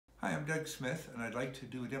Hi, I'm Doug Smith, and I'd like to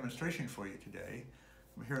do a demonstration for you today.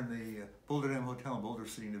 I'm here in the Boulder Dam Hotel in Boulder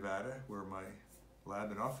City, Nevada, where my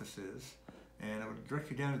lab and office is. And I would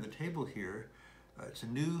direct you down to the table here. It's a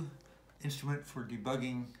new instrument for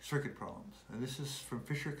debugging circuit problems. And this is from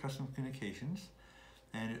Fischer Custom Communications,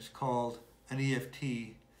 and it's called an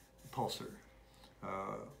EFT Pulser.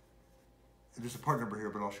 There's a part number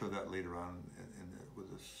here, but I'll show that later on with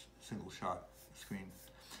a single shot screen.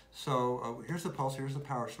 So here's the pulse, here's the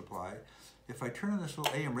power supply. If I turn on this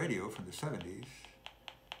little AM radio from the 70s,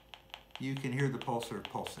 you can hear the pulsar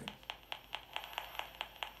pulsing.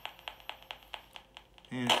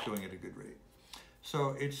 And it's going at a good rate.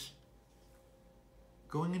 So it's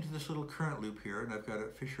going into this little current loop here, and I've got a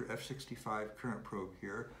Fischer F65 current probe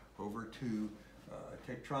here over to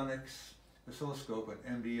Tektronix oscilloscope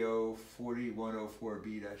at MDO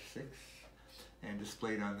 4104B-6 and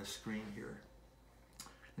displayed on the screen here.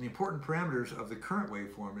 And the important parameters of the current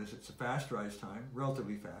waveform is it's a fast rise time,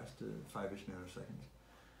 relatively fast, 5-ish nanoseconds,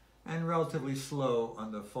 and relatively slow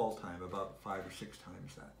on the fall time, about 5 or 6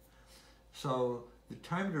 times that. So the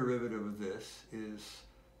time derivative of this is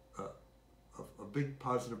a big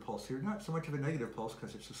positive pulse here, not so much of a negative pulse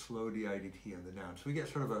because it's a slow dIdt on the down. So we get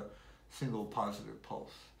sort of a single positive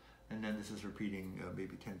pulse. And then this is repeating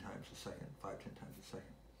maybe 10 times a second, 5, 10 times a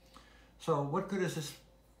second. So what good is this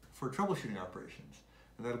for troubleshooting operations?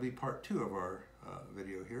 And that'll be part 2 of our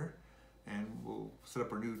video here. And we'll set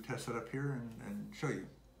up our new test setup here and show you.